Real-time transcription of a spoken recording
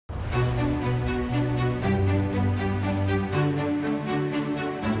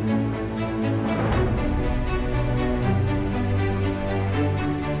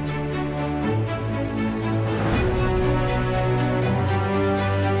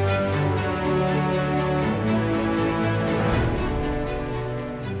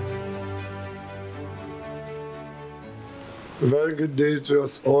A very good day to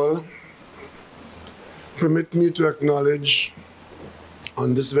us all. Permit me to acknowledge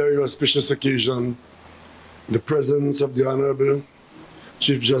on this very auspicious occasion the presence of the Honorable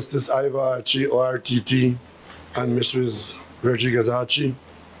Chief Justice Iva Archie, ORTT, and Mrs. Rodriguez Archie,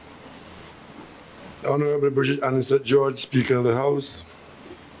 Honorable Bridget Anisette George, Speaker of the House.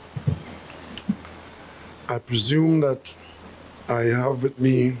 I presume that I have with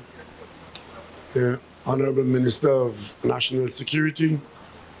me the Honorable Minister of National Security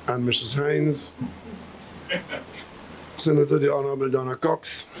and Mrs. Hines, Senator the Honorable Donna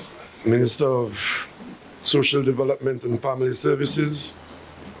Cox, Minister of Social Development and Family Services,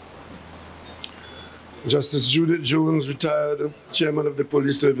 Justice Judith Jones, retired Chairman of the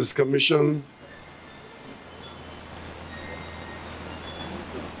Police Service Commission,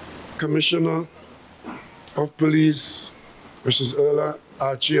 Commissioner of Police, Mrs. Erla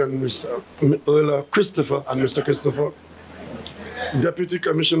Archie and Mr. Erla Christopher and Mr. Christopher, Deputy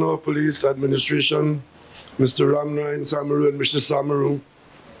Commissioner of Police Administration, Mr. Ramnayan Samaru and Mr. Samaru,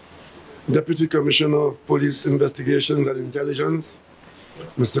 Deputy Commissioner of Police Investigations and Intelligence,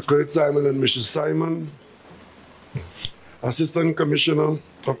 Mr. Kurt Simon and Mrs. Simon, Assistant Commissioner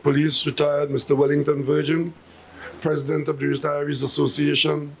of Police, retired Mr. Wellington Virgin, President of the Retirees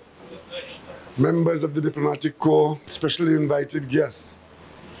Association, members of the Diplomatic Corps, specially invited guests,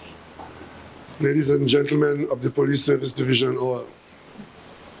 ladies and gentlemen of the Police Service Division all.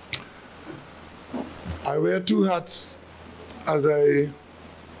 I wear two hats as I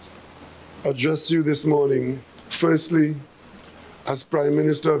address you this morning. Firstly, as Prime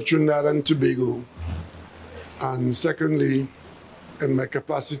Minister of Trinidad and Tobago, and secondly, in my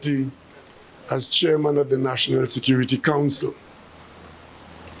capacity as Chairman of the National Security Council.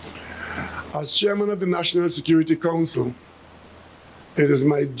 As Chairman of the National Security Council, it is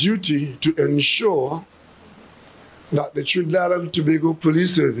my duty to ensure that the Trinidad and Tobago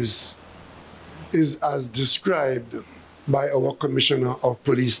Police Service is as described by our Commissioner of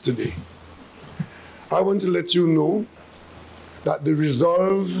Police today. I want to let you know that the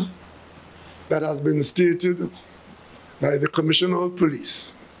resolve that has been stated by the Commissioner of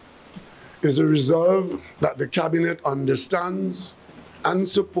Police is a resolve that the Cabinet understands and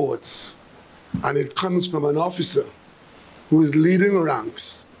supports, and it comes from an officer who is leading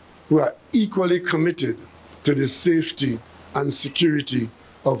ranks who are equally committed to the safety and security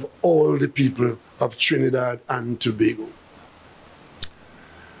of all the people of Trinidad and Tobago.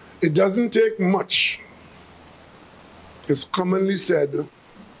 It doesn't take much. It's commonly said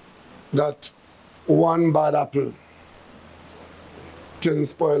that one bad apple can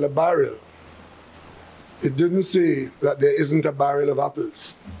spoil a barrel. It didn't say that there isn't a barrel of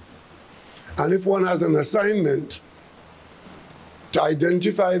apples. And if one has an assignment to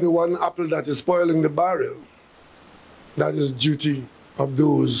identify the one apple that is spoiling the barrel, that is duty of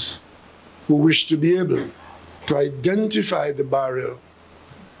those who wish to be able to identify the barrel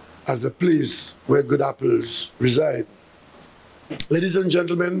as a place where good apples reside. Ladies and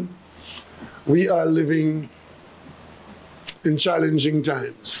gentlemen, we are living in challenging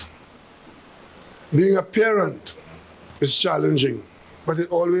times. Being a parent is challenging, but it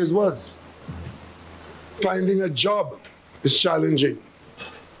always was. Finding a job is challenging,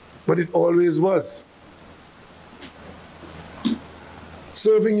 but it always was.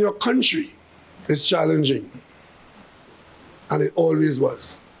 Serving your country is challenging, and it always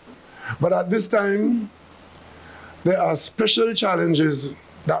was. But at this time, there are special challenges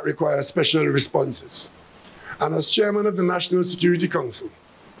that require special responses. And as Chairman of the National Security Council,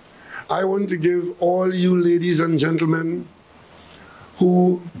 I want to give all you ladies and gentlemen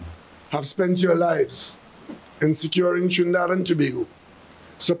who have spent your lives in securing Trinidad and Tobago,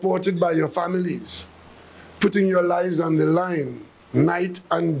 supported by your families, putting your lives on the line night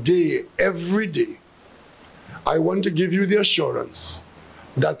and day, every day. I want to give you the assurance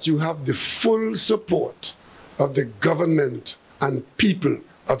that you have the full support of the government and people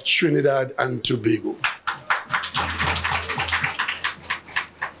of Trinidad and Tobago.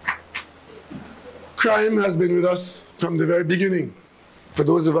 Crime has been with us from the very beginning. For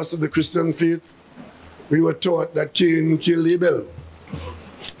those of us of the Christian faith, we were taught that Cain killed Abel,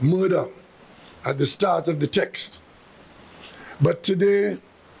 murder at the start of the text. But today,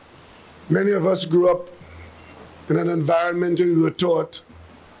 many of us grew up in an environment where we were taught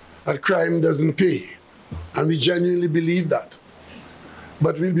that crime doesn't pay, and we genuinely believe that.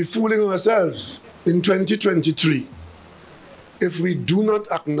 But we'll be fooling ourselves in 2023 if we do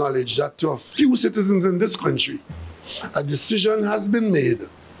not acknowledge that to a few citizens in this country, a decision has been made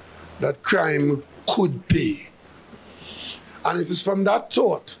that crime could pay. And it is from that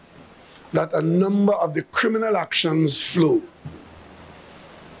thought that a number of the criminal actions flow.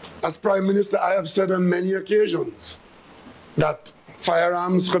 As Prime Minister, I have said on many occasions that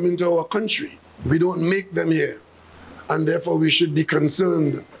firearms come into our country. We don't make them here, and therefore we should be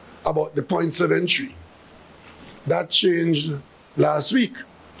concerned about the points of entry. That changed last week,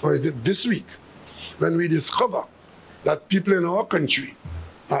 or is it this week, when we discover that people in our country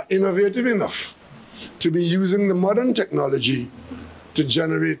are innovative enough to be using the modern technology to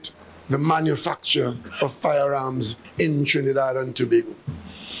generate the manufacture of firearms in Trinidad and Tobago.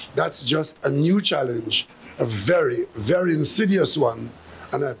 That's just a new challenge, a very, very insidious one,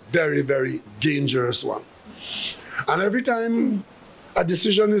 and a very, very dangerous one. And every time a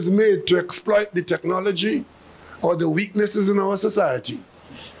decision is made to exploit the technology or the weaknesses in our society,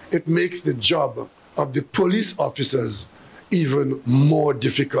 it makes the job of the police officers even more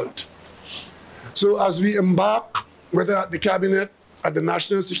difficult. So as we embark, whether at the Cabinet, at the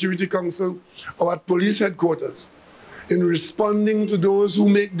National Security Council, or at police headquarters, in responding to those who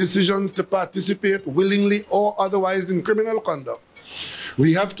make decisions to participate willingly or otherwise in criminal conduct,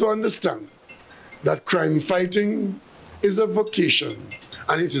 we have to understand that crime fighting is a vocation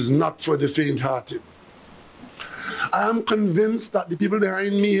and it is not for the faint-hearted. I am convinced that the people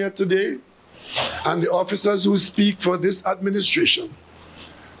behind me here today and the officers who speak for this administration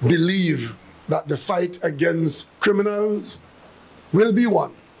believe that the fight against criminals will be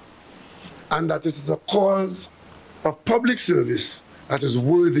won, and that it is a cause of public service that is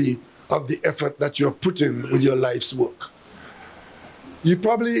worthy of the effort that you have put in with your life's work. You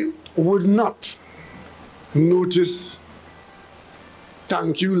probably would not notice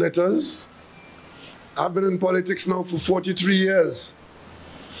thank you letters. I've been in politics now for 43 years.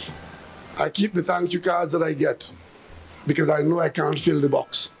 I keep the thank you cards that I get because I know I can't fill the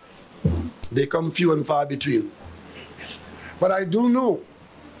box. They come few and far between. But I do know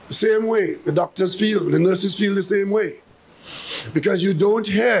the same way the doctors feel, the nurses feel the same way. Because you don't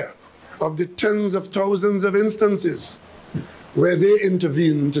hear of the tens of thousands of instances where they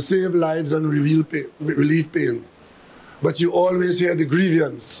intervene to save lives and relieve pain. But you always hear the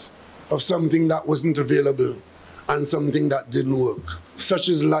grievance of something that wasn't available and something that didn't work. Such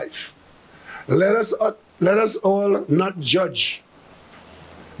is life. Let us all not judge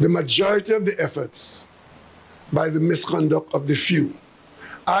the majority of the efforts by the misconduct of the few.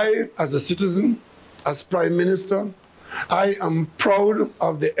 I, as a citizen, as Prime Minister, I am proud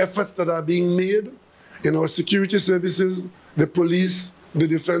of the efforts that are being made in our security services, the police, the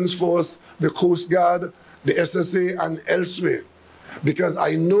Defense Force, the Coast Guard, the SSA, and elsewhere, because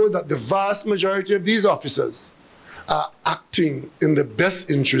I know that the vast majority of these officers are acting in the best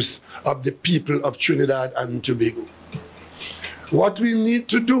interests of the people of Trinidad and Tobago. What we need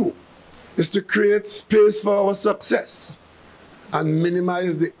to do is to create space for our success and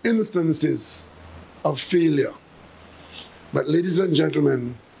minimize the instances of failure. But ladies and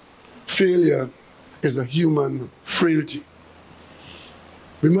gentlemen, failure is a human frailty.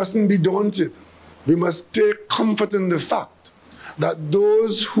 We mustn't be daunted. We must take comfort in the fact that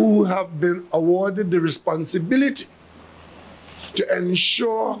those who have been awarded the responsibility to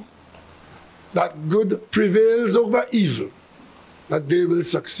ensure that good prevails over evil, that they will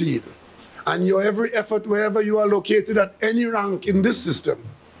succeed. And your every effort, wherever you are located at any rank in this system,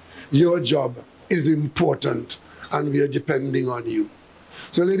 your job is important and we are depending on you.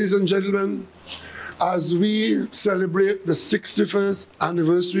 So ladies and gentlemen, as we celebrate the 61st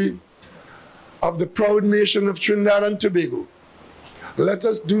anniversary of the proud nation of Trinidad and Tobago, let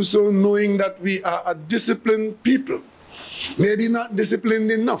us do so knowing that we are a disciplined people. Maybe not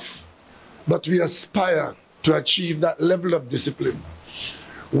disciplined enough, but we aspire to achieve that level of discipline.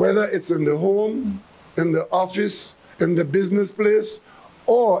 Whether it's in the home, in the office, in the business place,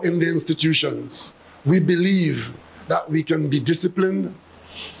 or in the institutions, we believe that we can be disciplined,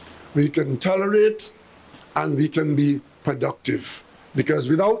 we can tolerate, and we can be productive. Because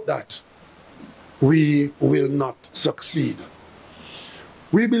without that, we will not succeed.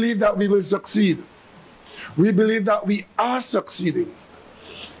 We believe that we will succeed. We believe that we are succeeding.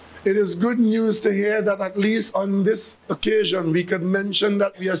 It is good news to hear that at least on this occasion, we can mention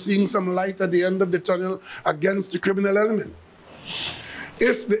that we are seeing some light at the end of the tunnel against the criminal element.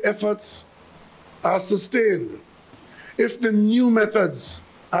 If the efforts are sustained, if the new methods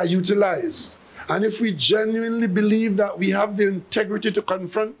are utilized, and if we genuinely believe that we have the integrity to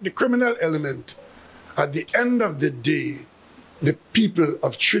confront the criminal element, at the end of the day, the people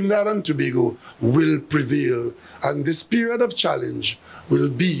of Trinidad and Tobago will prevail, and this period of challenge will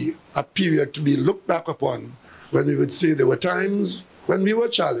be a period to be looked back upon when we would say there were times when we were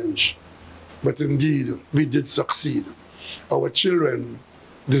challenged, but indeed we did succeed. Our children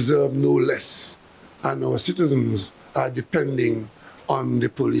deserve no less, and our citizens are depending on the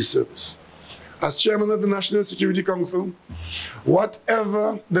police service. As chairman of the National Security Council,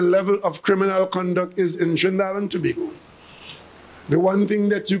 whatever the level of criminal conduct is in Trinidad and Tobago, the one thing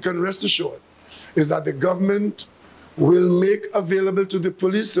that you can rest assured is that the government will make available to the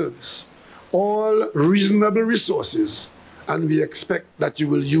police service all reasonable resources, and we expect that you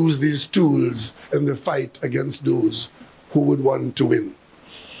will use these tools in the fight against those who would want to win.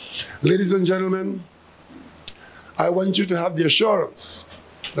 Ladies and gentlemen, I want you to have the assurance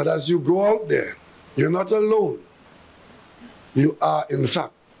that as you go out there, you're not alone. You are, in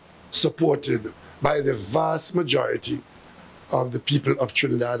fact, supported by the vast majority of the people of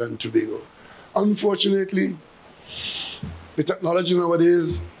Trinidad and Tobago. Unfortunately, the technology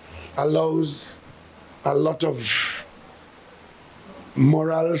nowadays allows a lot of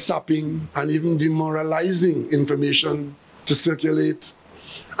moral sapping and even demoralizing information to circulate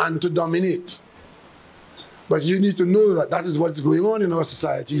and to dominate. But you need to know that that is what's going on in our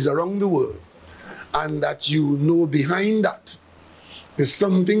societies around the world, and that you know behind that is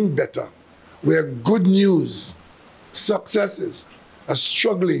something better, where good news, successes are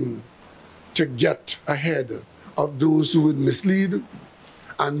struggling to get ahead of those who would mislead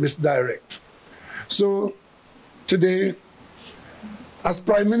and misdirect. So today, as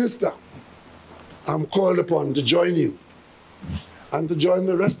Prime Minister, I'm called upon to join you and to join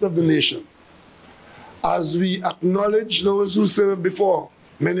the rest of the nation as we acknowledge those who served before,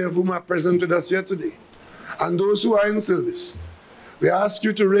 many of whom are present with us here today, and those who are in service. We ask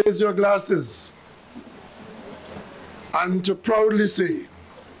you to raise your glasses and to proudly say,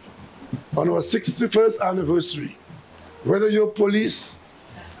 on our 61st anniversary, whether you're police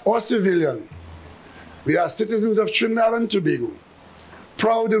or civilian, we are citizens of Trinidad and Tobago,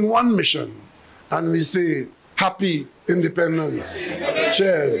 proud in one mission, and we say, happy independence.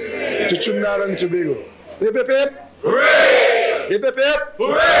 Cheers to Trinidad and Tobago. Hip, hip, hip. Hooray! Hip, hip, hip.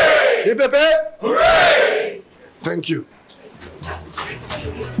 Hooray! Hip, hip, hip. Hooray! Thank you.